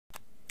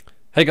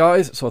Hey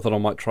guys, so I thought I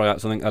might try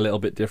out something a little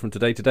bit different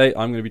today. Today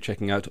I'm going to be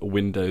checking out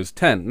Windows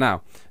 10.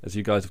 Now, as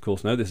you guys of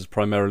course know, this is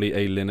primarily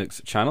a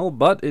Linux channel,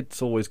 but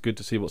it's always good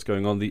to see what's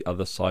going on the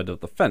other side of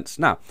the fence.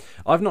 Now,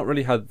 I've not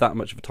really had that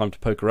much of a time to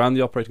poke around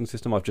the operating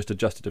system. I've just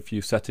adjusted a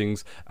few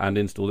settings and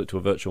installed it to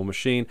a virtual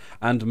machine,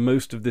 and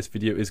most of this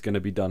video is going to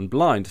be done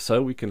blind,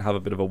 so we can have a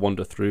bit of a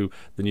wander through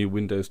the new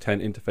Windows 10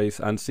 interface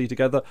and see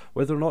together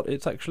whether or not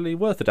it's actually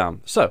worth a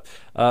damn. So,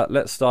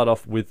 let's start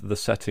off with the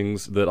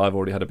settings that I've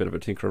already had a bit of a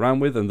tinker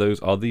around with, and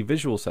those are the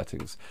visual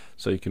settings.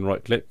 So you can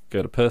right click,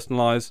 go to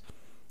personalize,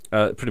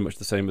 pretty much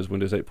the same as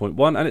Windows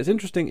 8.1, and it's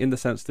interesting in the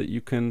sense that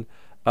you can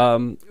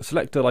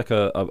select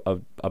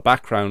a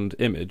background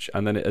image,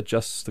 and then it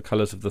adjusts the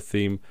colors of the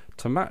theme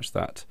to match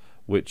that,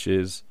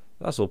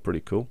 that's all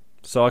pretty cool.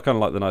 So I kind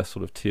of like the nice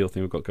sort of teal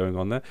thing we've got going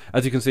on there.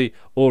 As you can see,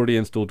 already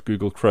installed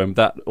Google Chrome.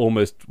 That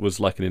almost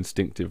was like an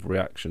instinctive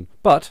reaction.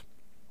 But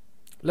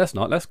let's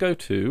go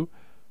to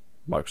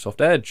Microsoft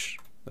Edge.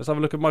 Let's have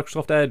a look at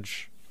Microsoft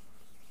Edge.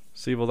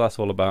 See what that's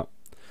all about.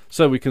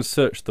 So we can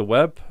search the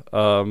web,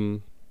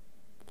 or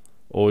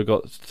we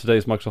got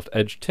today's Microsoft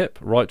Edge tip: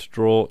 right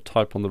draw,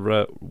 type on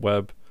the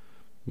web,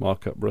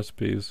 markup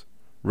recipes.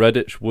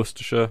 Redditch,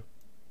 Worcestershire.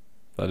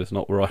 That is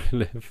not where I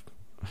live,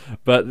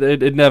 but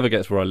it never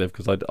gets where I live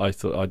because I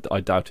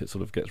doubt it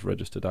sort of gets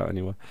registered out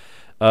anyway.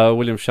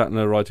 William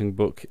Shatner writing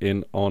book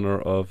in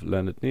honor of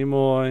Leonard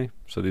Nimoy.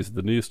 So these are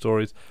the news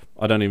stories.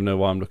 I don't even know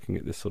why I'm looking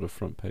at this sort of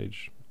front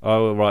page.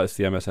 Oh right, it's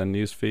the MSN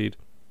news feed.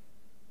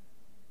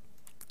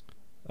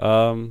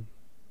 So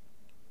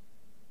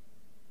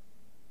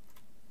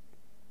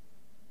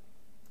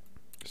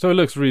it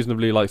looks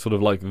reasonably like sort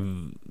of like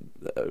the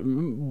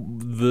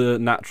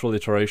natural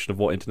iteration of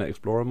what Internet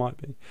Explorer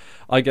might be,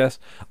 I guess.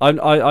 I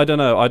don't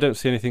know. I don't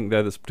see anything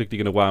there that's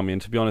particularly going to wow me.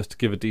 And to be honest, to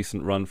give a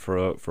decent run for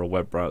a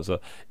web browser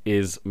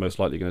is most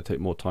likely going to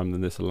take more time than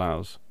this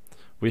allows.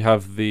 We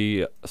have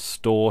the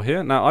store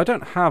here. Now I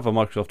don't have a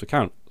Microsoft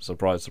account.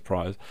 Surprise,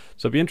 surprise.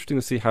 So it'd be interesting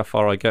to see how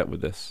far I get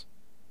with this.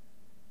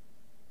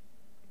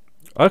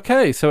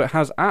 Okay, so it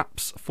has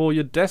apps for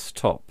your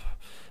desktop.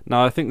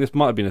 Now, I think this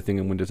might have been a thing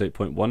in Windows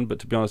 8.1, but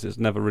to be honest, it's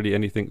never really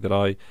anything that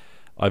I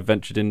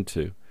ventured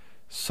into.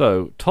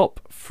 So,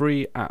 top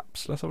free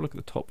apps. Let's have a look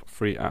at the top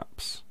free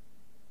apps.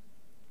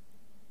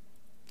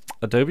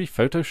 Adobe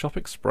Photoshop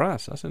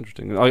Express. That's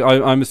interesting.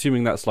 I'm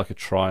assuming that's like a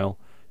trial.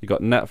 You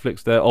got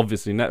Netflix there.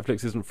 Obviously,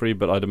 Netflix isn't free,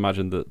 but I'd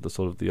imagine that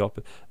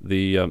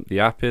the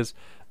app is.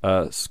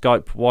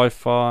 Skype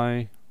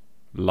Wi-Fi.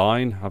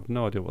 Line, have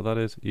no idea what that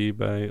is.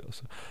 eBay.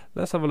 So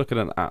let's have a look at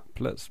an app.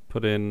 Let's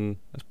put in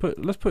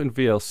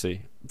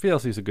VLC.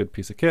 VLC is a good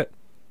piece of kit.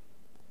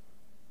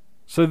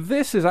 So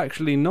this is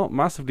actually not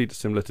massively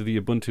dissimilar to the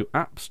Ubuntu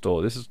App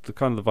Store. This is the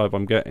kind of the vibe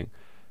I'm getting.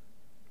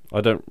 I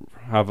don't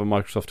have a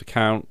Microsoft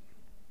account,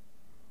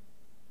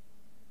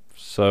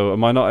 so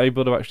am I not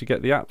able to actually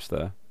get the apps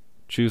there?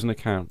 Choose an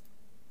account.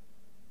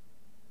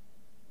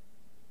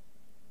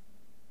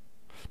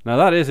 Now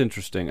that is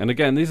interesting. And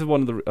again, these are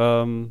one of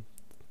the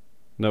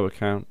no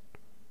account.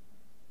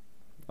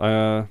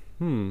 Okay,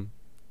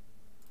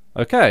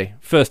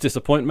 first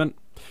disappointment.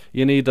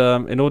 You need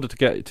in order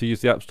to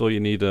use the App Store,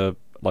 you need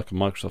like a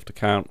Microsoft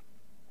account.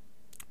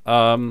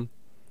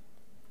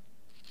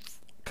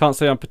 Can't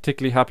say I'm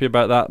particularly happy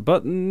about that,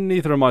 but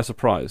neither am I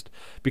surprised,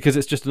 because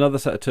it's just another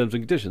set of terms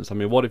and conditions. I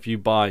mean, what if you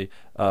buy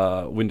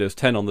Windows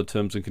 10 on the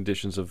terms and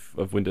conditions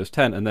of Windows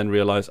 10 and then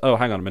realize, oh,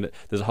 hang on a minute,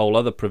 there's a whole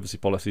other privacy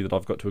policy that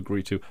I've got to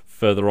agree to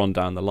further on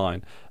down the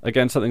line.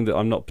 Again, something that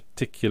I'm not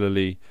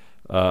particularly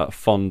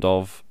fond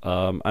of,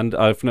 and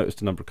I've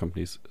noticed a number of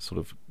companies sort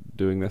of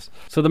doing this.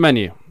 So the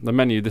menu,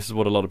 this is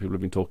what a lot of people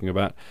have been talking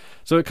about.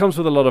 So it comes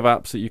with a lot of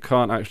apps that you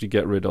can't actually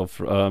get rid of.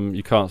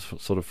 You can't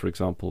sort of, for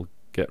example,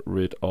 get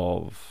rid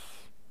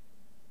of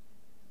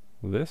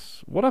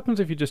this. What happens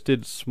if you just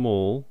did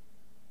small?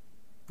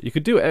 You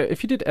could do it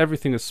if you did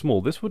everything as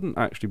small. This wouldn't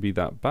actually be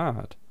that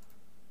bad.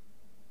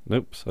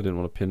 Nope, I didn't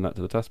want to pin that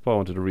to the taskbar. I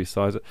wanted to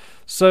resize it.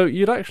 So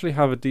you'd actually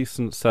have a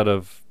decent set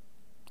of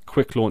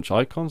quick launch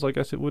icons, I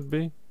guess it would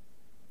be.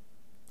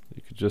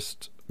 You could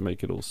just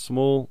make it all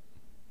small,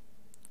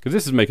 because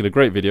this is making a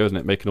great video, isn't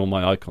it? Making all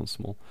my icons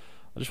small.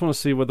 I just want to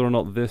see whether or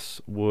not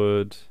this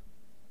would.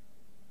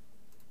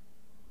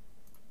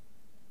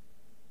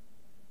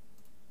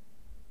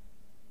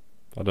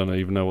 I don't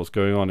even know what's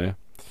going on here.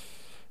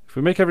 If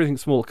we make everything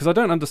small, because I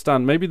don't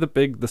understand. Maybe the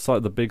big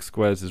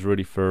squares is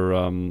really for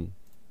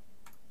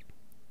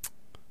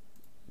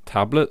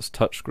tablets,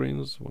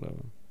 touchscreens,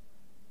 whatever.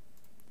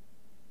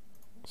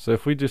 So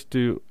if we just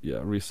do,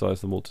 resize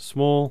them all to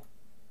small.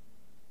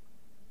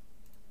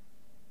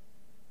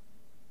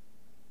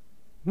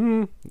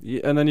 Yeah,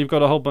 and then you've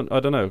got a whole bunch.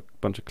 I don't know,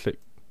 bunch of click.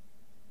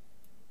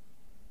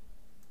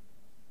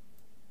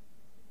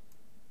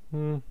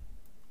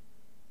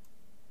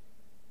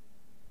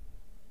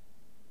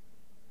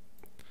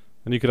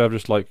 And you could have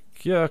just like,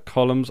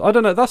 columns. I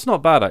don't know, that's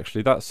not bad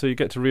actually. So you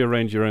get to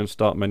rearrange your own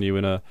start menu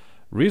in a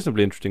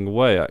reasonably interesting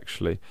way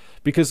actually.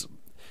 Because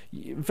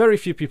very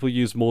few people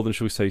use more than,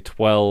 shall we say,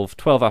 12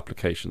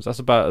 applications. That's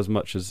about as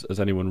much as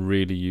anyone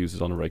really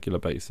uses on a regular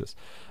basis.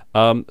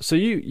 So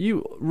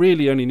you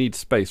really only need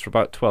space for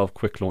about 12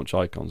 quick launch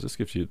icons. This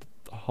gives you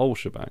the whole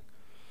shebang.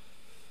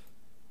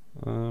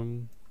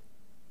 And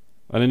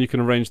then you can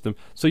arrange them.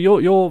 So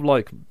your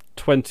like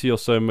 20 or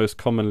so most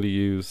commonly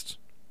used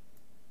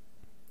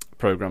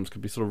programs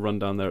could be sort of run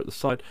down there at the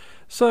side.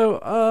 So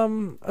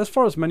as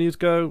far as menus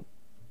go,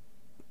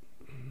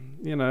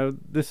 you know,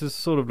 this is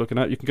sort of looking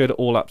at. You can go to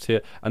all apps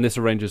here, and this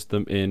arranges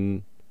them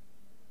in.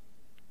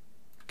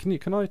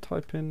 Can I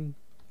type in?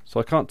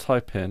 So I can't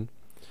type in.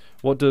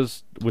 What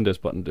does Windows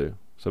button do?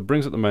 So it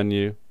brings up the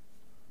menu,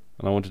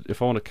 and if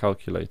I want a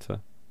calculator.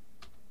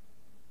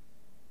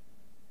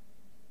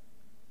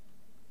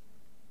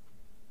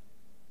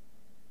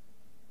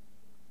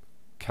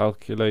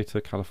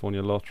 Calculator,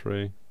 California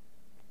Lottery.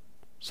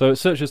 So it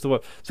searches the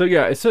web. So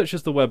yeah, it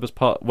searches the web as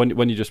part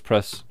when you just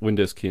press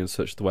Windows key and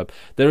search the web.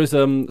 There is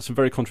some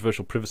very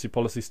controversial privacy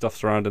policy stuff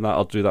surrounding that.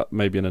 I'll do that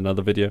maybe in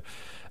another video.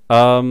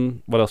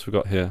 What else we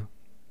got here?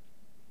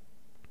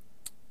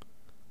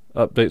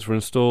 Updates were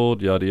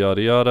installed, yada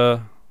yada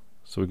yada.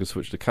 So we can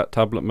switch to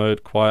tablet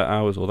mode, quiet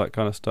hours, all that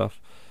kind of stuff.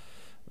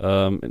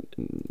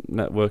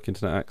 Network,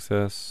 internet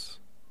access.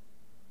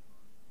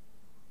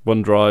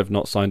 OneDrive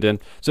not signed in.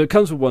 So it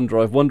comes with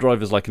OneDrive.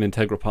 OneDrive is like an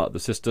integral part of the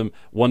system.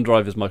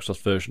 OneDrive is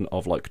Microsoft's version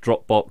of like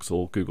Dropbox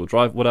or Google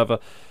Drive, whatever.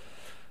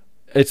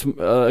 It's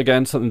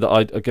again something that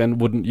I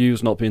wouldn't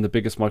use, not being the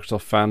biggest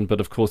Microsoft fan,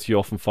 but of course you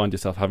often find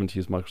yourself having to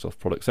use Microsoft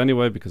products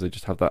anyway because they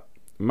just have that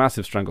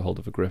massive stranglehold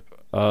of a grip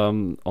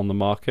on the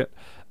market.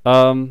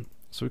 So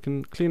we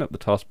can clean up the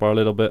taskbar a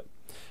little bit.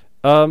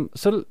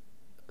 So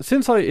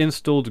since I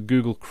installed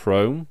Google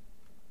Chrome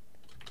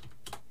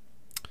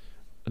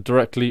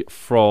directly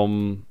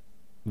from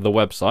the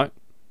website,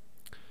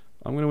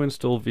 I'm going to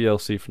install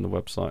VLC from the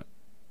website,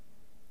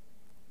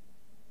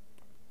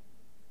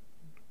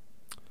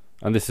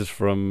 and this is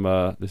from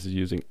this is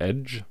using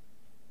Edge,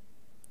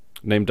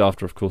 named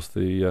after, of course,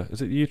 the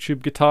is it the YouTube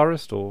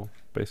guitarist or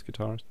bass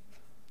guitarist?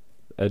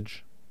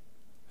 Edge.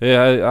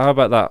 Yeah, how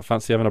about that?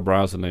 Fancy having a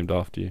browser named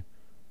after you.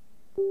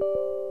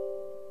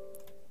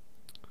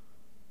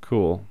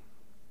 Cool.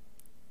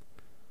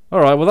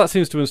 Alright, well that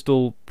seems to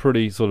install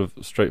pretty sort of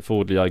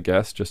straightforwardly, I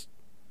guess, just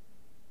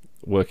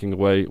working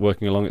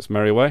along its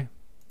merry way.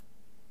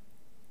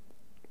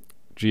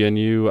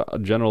 GNU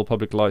General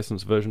Public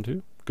License version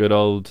 2. Good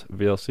old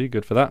VLC,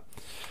 good for that.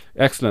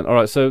 Excellent.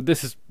 Alright, so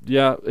this is,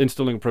 yeah,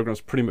 installing a program is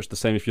pretty much the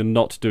same if you're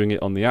not doing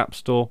it on the App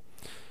Store.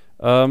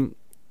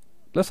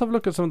 Let's have a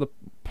look at some of the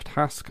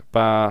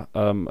taskbar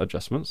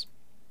adjustments.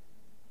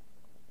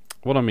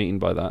 What I mean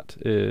by that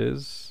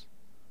is,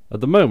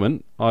 at the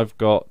moment, I've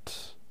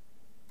got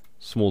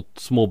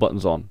small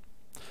buttons on.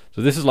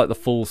 So this is like the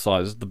full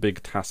size, the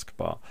big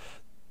taskbar.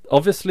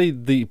 Obviously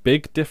the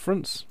big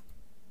difference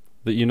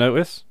that you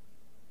notice.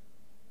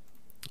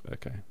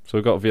 Okay, so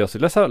we've got VLC.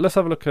 Let's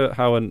have a look at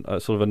how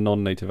sort of a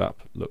non-native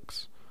app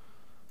looks.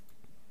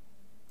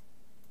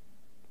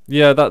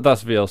 Yeah,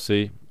 that's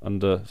VLC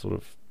under sort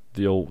of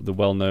the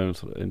well-known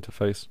sort of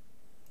interface.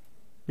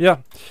 Yeah.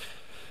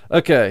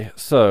 Okay,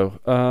 so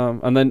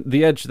and then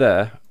the edge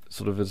there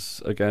sort of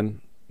is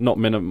again not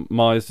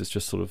minimized, it's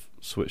just sort of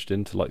switched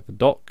into like the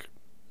dock.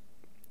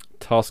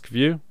 Task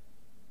view.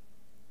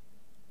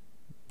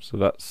 So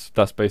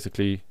that's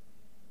basically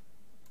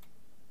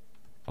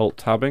alt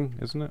tabbing,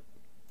 isn't it?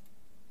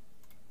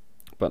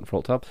 Button for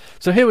alt tab.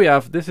 So here we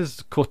have, this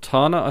is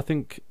Cortana, I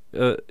think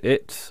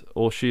it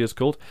or she is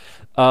called.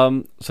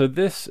 So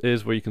this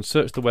is where you can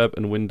search the web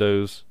and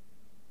Windows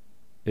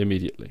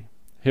immediately.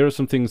 Here are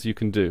some things you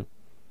can do.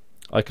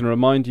 I can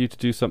remind you to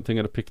do something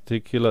at a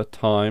particular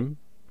time,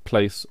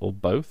 place, or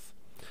both.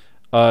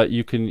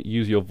 You can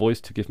use your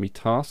voice to give me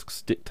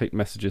tasks, dictate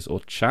messages, or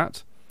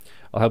chat.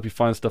 I'll help you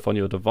find stuff on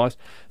your device.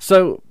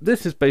 So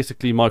this is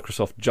basically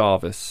Microsoft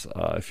Jarvis,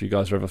 if you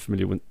guys are ever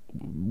familiar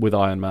with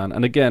Iron Man.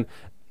 And again,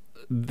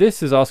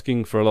 this is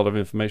asking for a lot of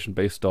information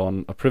based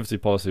on a privacy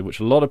policy, which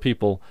a lot of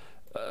people,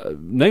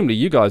 namely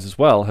you guys as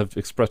well, have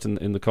expressed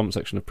in the comment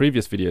section of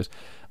previous videos.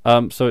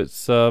 So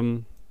it's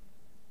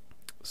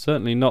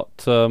certainly not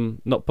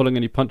pulling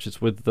any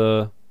punches with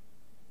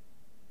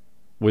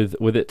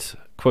it,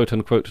 quote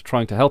unquote,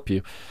 trying to help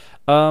you.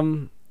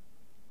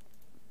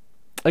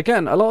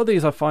 Again, a lot of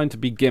these I find to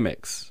be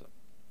gimmicks.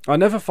 I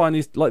never find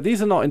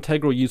these are not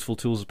integral useful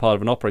tools as part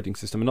of an operating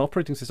system. An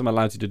operating system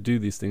allows you to do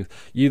these things.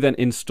 You then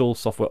install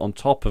software on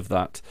top of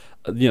that.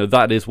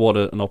 That is what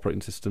an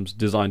operating system's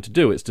designed to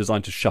do. It's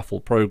designed to shuffle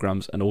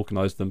programs and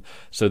organize them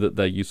so that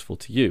they're useful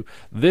to you.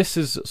 This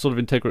is sort of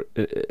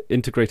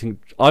integrating,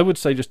 I would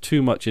say, just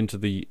too much into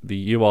the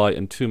UI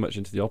and too much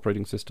into the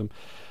operating system.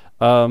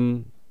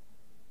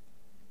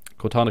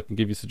 Cortana can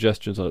give you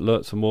suggestions on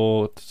alerts and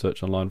more to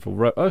search online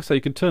for. So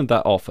you can turn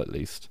that off at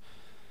least.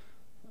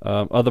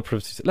 Other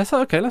privacy. Let's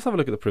have a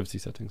look at the privacy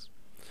settings.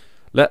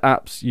 Let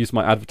apps use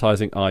my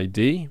advertising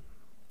ID.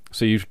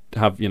 So you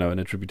have an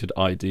attributed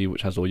ID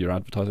which has all your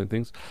advertising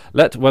things.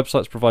 Let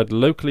websites provide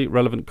locally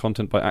relevant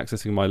content by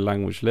accessing my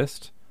language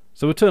list.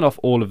 So we'll turn off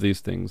all of these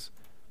things.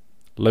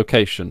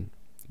 Location's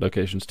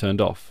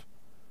turned off.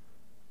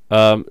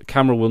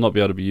 Camera will not be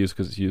able to be used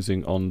because it's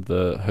using on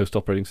the host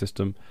operating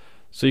system.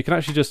 So you can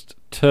actually just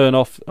turn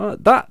off.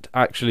 That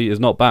actually is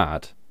not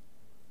bad.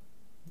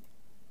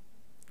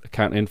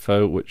 Account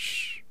info,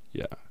 which,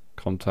 yeah,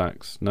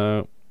 contacts,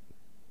 no.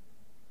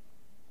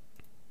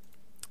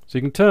 So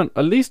you can turn,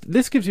 at least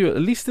this gives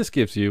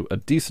you a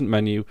decent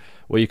menu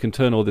where you can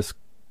turn all this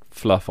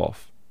fluff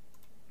off.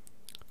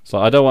 So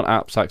I don't want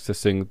apps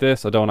accessing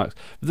this. I don't want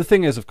but the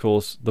thing is, of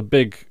course, the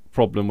big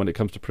problem when it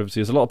comes to privacy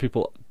is a lot of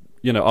people,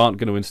 aren't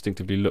going to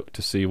instinctively look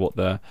to see what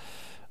their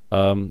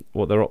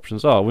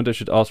options are. Windows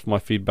should ask for my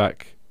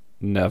feedback.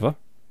 Never.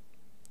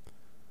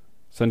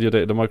 Send your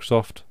data to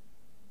Microsoft.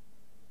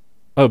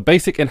 Oh,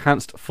 basic,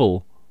 enhanced,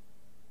 full.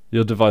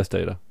 Your device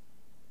data.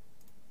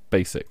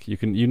 Basic.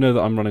 You know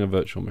that I'm running a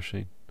virtual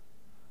machine.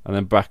 And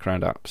then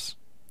background apps.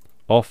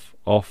 Off,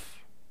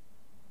 off,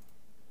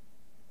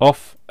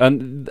 off.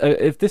 And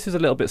if this is a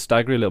little bit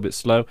staggery, a little bit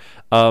slow,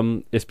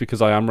 it's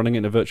because I am running it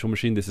in a virtual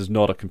machine. This is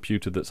not a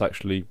computer that's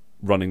actually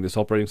running this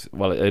operating system.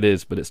 Well, it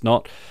is, but it's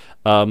not.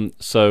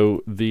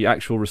 So the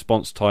actual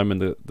response time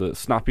and the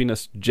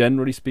snappiness,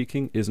 generally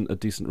speaking, isn't a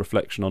decent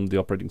reflection on the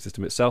operating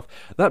system itself.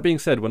 That being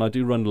said, when I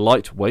do run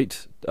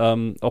lightweight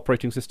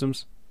operating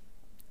systems,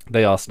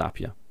 they are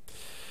snappier.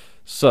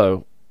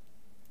 So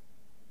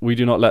we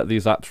do not let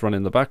these apps run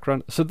in the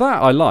background. So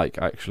that I like,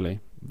 actually.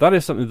 That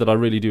is something that I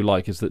really do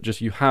like, is that just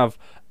you have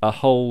a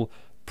whole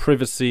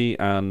privacy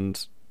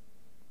and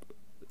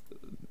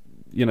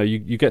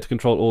you get to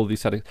control all of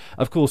these settings.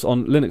 Of course,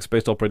 on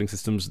Linux-based operating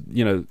systems,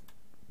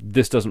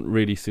 this doesn't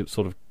really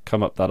sort of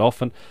come up that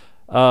often.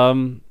 I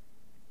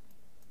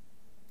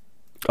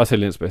say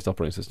Linux-based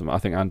operating system. I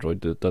think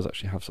Android does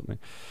actually have something.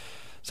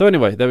 So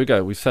anyway, there we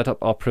go. We've set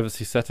up our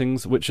privacy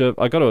settings, which are,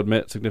 I got to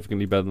admit,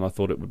 significantly better than I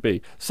thought it would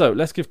be. So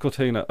let's give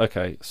Cortana.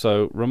 Okay,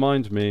 so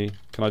remind me.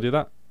 Can I do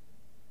that?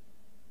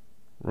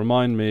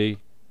 Remind me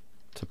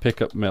to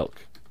pick up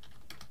milk.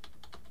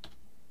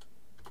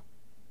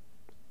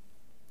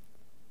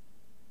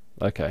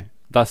 Okay,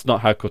 that's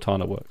not how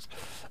Cortana works.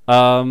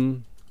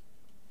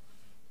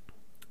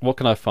 What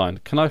can I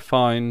find? Can I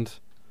find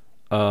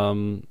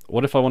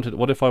what if I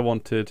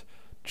wanted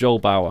Joel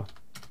Bauer?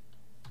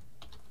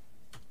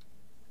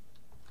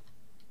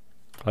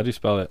 How do you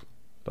spell it?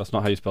 That's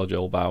not how you spell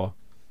Joel Bauer.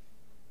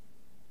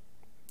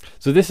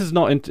 So this is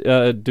not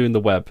doing the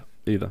web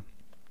either.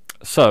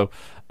 So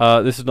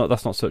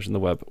that's not searching the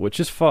web, which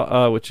is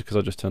because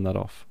I just turned that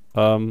off.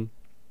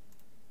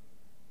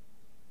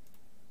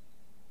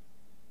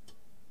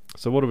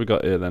 So what have we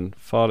got here then?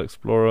 File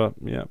Explorer,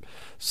 yeah.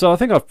 So I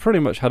think I've pretty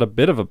much had a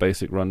bit of a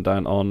basic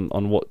rundown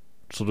on what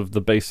sort of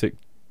the basic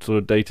sort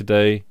of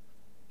day-to-day.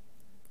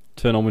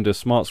 Turn on Windows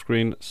Smart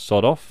Screen,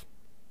 sod off.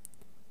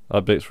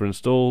 Updates were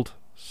installed,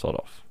 sod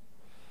off.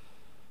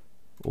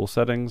 All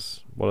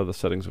settings. What other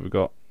settings have we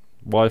got?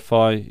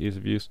 Wi-Fi, ease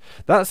of use.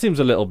 That seems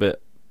a little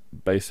bit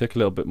basic, a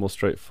little bit more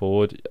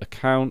straightforward.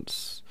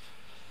 Accounts.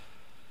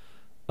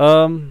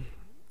 I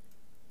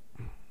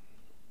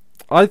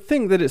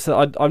think that it's.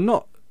 I'm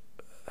not.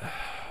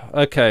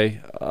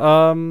 Okay.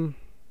 So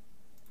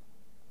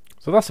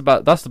that's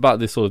about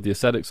the sort of the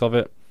aesthetics of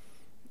it.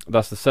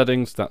 That's the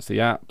settings. That's the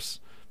apps.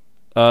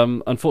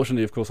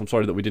 Unfortunately, of course, I'm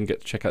sorry that we didn't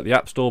get to check out the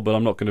App Store, but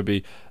I'm not going to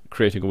be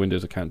creating a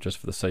Windows account just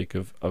for the sake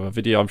of a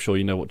video. I'm sure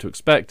you know what to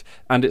expect,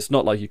 and it's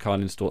not like you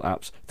can't install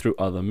apps through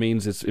other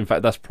means. In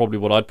fact, that's probably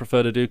what I'd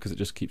prefer to do, because it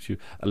just keeps you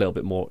a little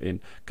bit more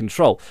in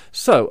control.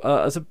 So,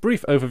 as a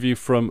brief overview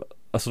from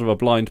a sort of a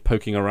blind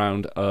poking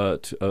around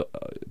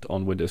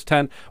on Windows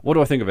 10, what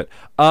do I think of it?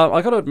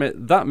 I got to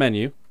admit, that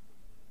menu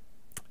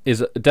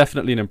is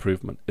definitely an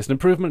improvement. It's an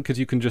improvement because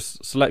you can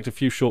just select a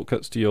few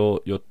shortcuts to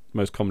your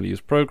most commonly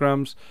used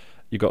programs.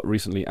 You got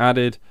recently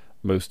added,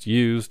 most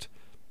used.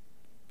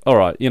 All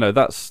right,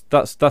 that's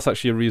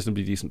actually a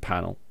reasonably decent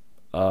panel.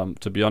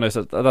 To be honest,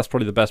 that's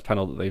probably the best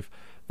panel that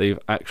they've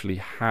actually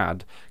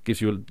had.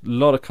 Gives you a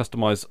lot of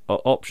customized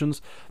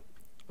options,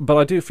 but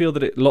I do feel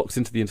that it locks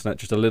into the internet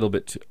just a little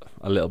bit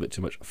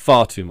too much,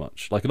 far too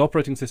much. Like, an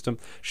operating system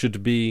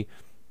should be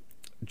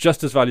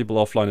just as valuable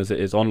offline as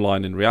it is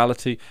online in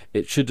reality.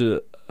 It should,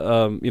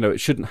 it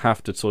shouldn't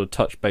have to sort of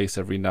touch base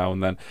every now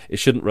and then. It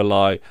shouldn't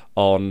rely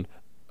on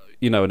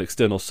an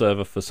external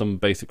server for some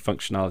basic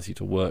functionality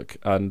to work.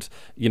 And,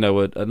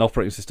 an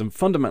operating system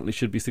fundamentally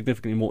should be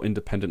significantly more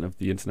independent of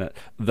the internet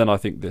than I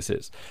think this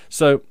is.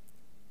 So,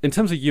 in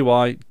terms of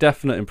UI,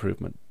 definite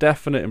improvement.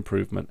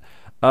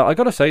 I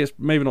gotta say, it's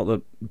maybe not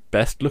the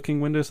best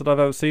looking Windows that I've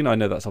ever seen. I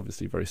know that's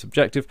obviously very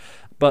subjective,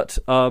 but,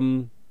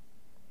 and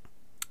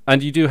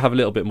you do have a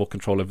little bit more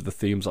control over the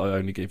themes. I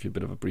only gave you a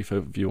bit of a brief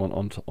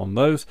overview on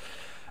those.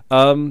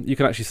 You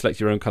can actually select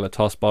your own color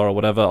taskbar or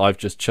whatever. I've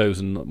just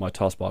chosen that my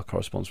taskbar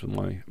corresponds with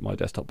my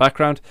desktop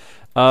background.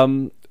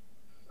 I'm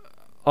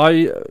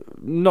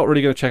not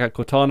really going to check out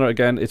Cortana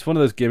again. It's one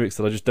of those gimmicks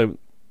that I just don't.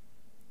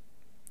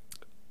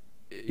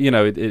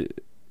 In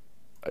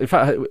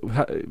fact,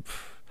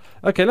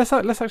 okay. Let's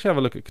actually have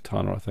a look at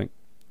Cortana, I think.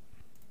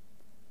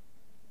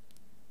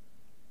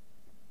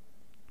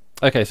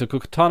 Okay, so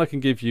Cortana can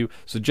give you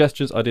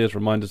suggestions, ideas,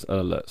 reminders, and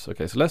alerts.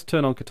 Okay, so let's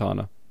turn on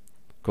Cortana.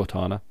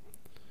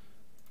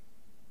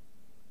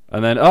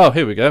 And then, oh,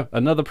 here we go.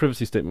 Another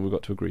privacy statement we've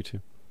got to agree to.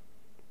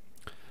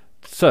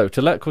 So,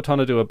 to let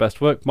Cortana do her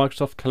best work,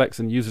 Microsoft collects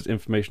and uses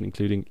information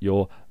including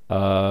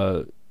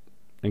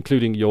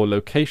your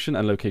location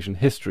and location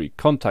history,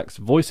 contacts,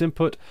 voice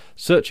input,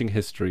 searching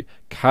history,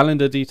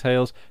 calendar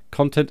details,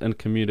 content and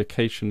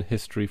communication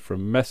history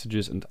from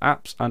messages and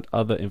apps, and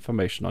other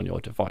information on your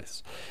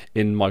device.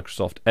 In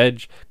Microsoft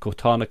Edge,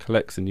 Cortana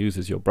collects and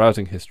uses your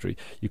browsing history.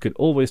 You can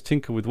always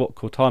tinker with what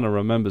Cortana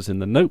remembers in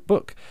the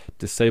notebook,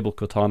 disable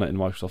Cortana in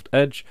Microsoft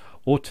Edge,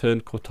 or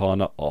turn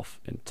Cortana off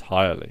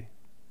entirely.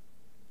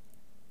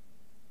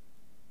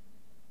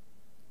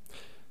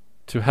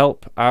 To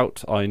help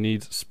out, I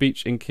need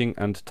speech inking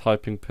and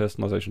typing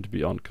personalization to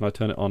be on. Can I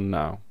turn it on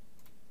now?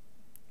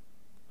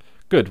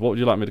 Good. What would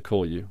you like me to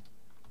call you?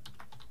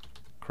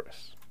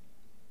 Chris.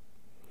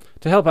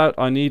 To help out,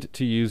 I need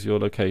to use your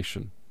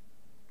location.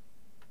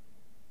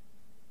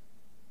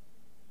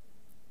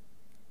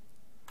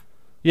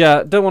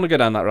 Yeah, don't want to go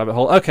down that rabbit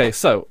hole. Okay,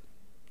 so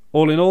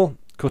all in all,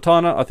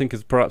 Cortana I think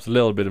is perhaps a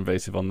little bit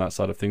invasive on that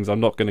side of things. I'm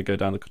not going to go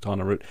down the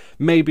Cortana route.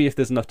 Maybe if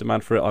there's enough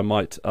demand for it, I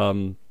might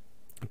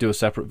do a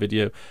separate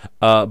video,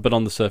 but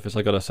on the surface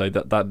I gotta say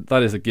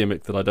that is a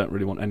gimmick that I don't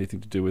really want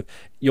anything to do with.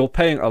 You're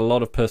paying a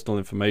lot of personal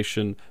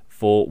information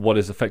for what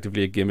is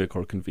effectively a gimmick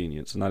or a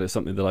convenience, and that is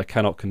something that I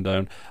cannot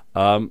condone.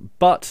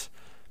 But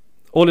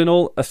all in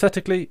all,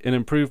 aesthetically an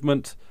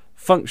improvement,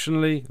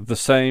 functionally the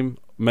same,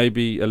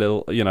 maybe a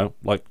little, you know,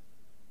 like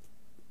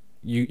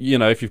you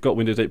know, if you've got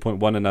Windows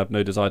 8.1 and have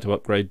no desire to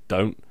upgrade,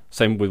 don't.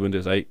 Same with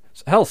Windows 8,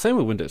 hell, same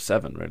with Windows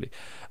 7 really.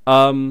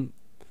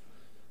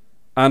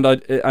 And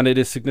it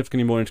is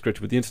significantly more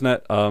integrated with the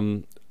internet.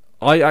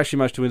 I actually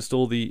managed to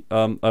install the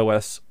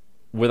OS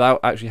without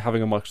actually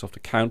having a Microsoft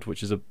account,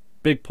 which is a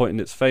big point in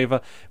its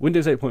favor.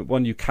 Windows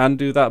 8.1 you can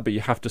do that, but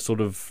you have to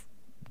sort of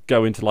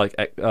go into like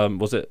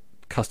was it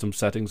custom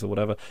settings or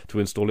whatever to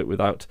install it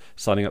without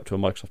signing up to a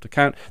Microsoft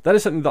account. That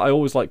is something that I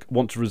always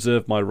want to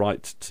reserve my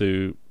right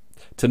to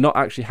not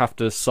actually have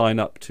to sign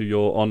up to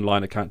your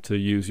online account to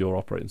use your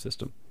operating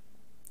system.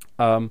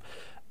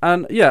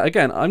 And yeah,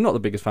 again, I'm not the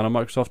biggest fan of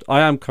Microsoft.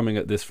 I am coming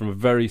at this from a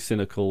very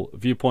cynical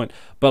viewpoint,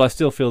 but I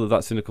still feel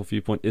that cynical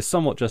viewpoint is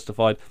somewhat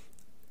justified,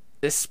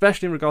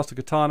 especially in regards to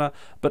Cortana.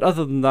 But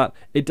other than that,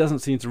 it doesn't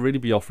seem to really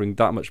be offering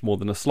that much more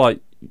than a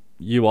slight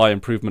UI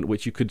improvement,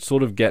 which you could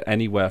sort of get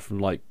anywhere from,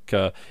 like,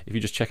 if you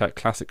just check out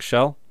Classic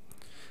Shell.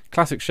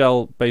 Classic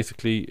Shell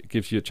basically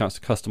gives you a chance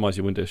to customize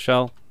your Windows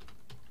shell.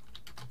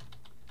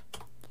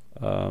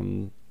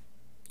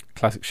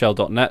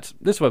 ClassicShell.net.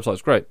 This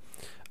website's great.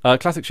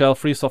 Classic Shell,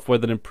 free software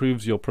that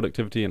improves your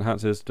productivity,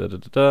 enhances.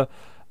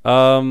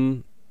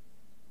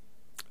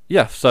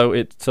 Yeah, so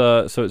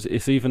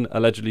it's even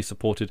allegedly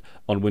supported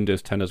on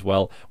Windows 10 as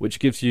well, which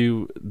gives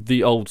you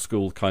the old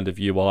school kind of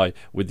UI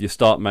with your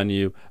start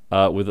menu,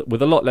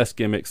 with a lot less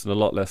gimmicks and a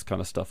lot less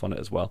kind of stuff on it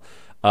as well,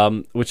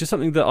 which is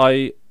something that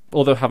I,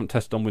 although I haven't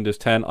tested on Windows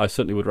 10, I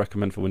certainly would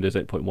recommend for Windows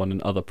 8.1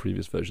 and other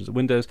previous versions of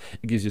Windows.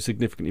 It gives you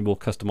significantly more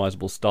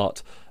customizable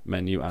start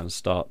menu and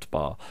start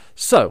bar.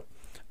 So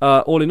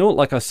all in all,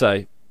 like I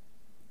say,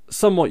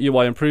 somewhat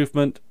UI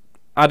improvement,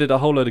 added a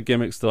whole load of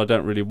gimmicks that I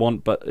don't really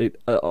want, but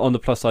on the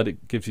plus side,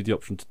 it gives you the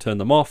option to turn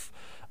them off.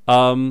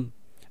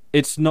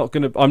 It's not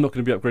going to. I'm not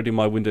going to be upgrading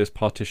my Windows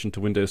partition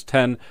to Windows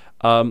 10,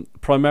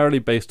 primarily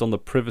based on the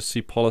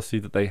privacy policy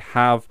that they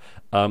have.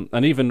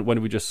 And even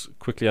when we just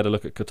quickly had a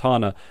look at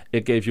Cortana,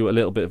 it gave you a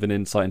little bit of an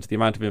insight into the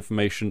amount of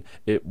information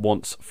it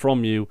wants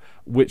from you,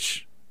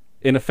 which,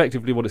 in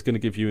effectively, what it's going to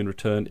give you in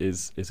return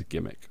is a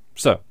gimmick.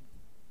 So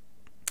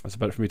that's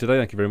about it for me today.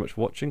 Thank you very much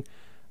for watching.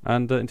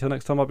 And until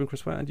next time, I've been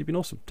Chris Ware, and you've been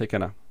awesome. Take care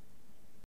now.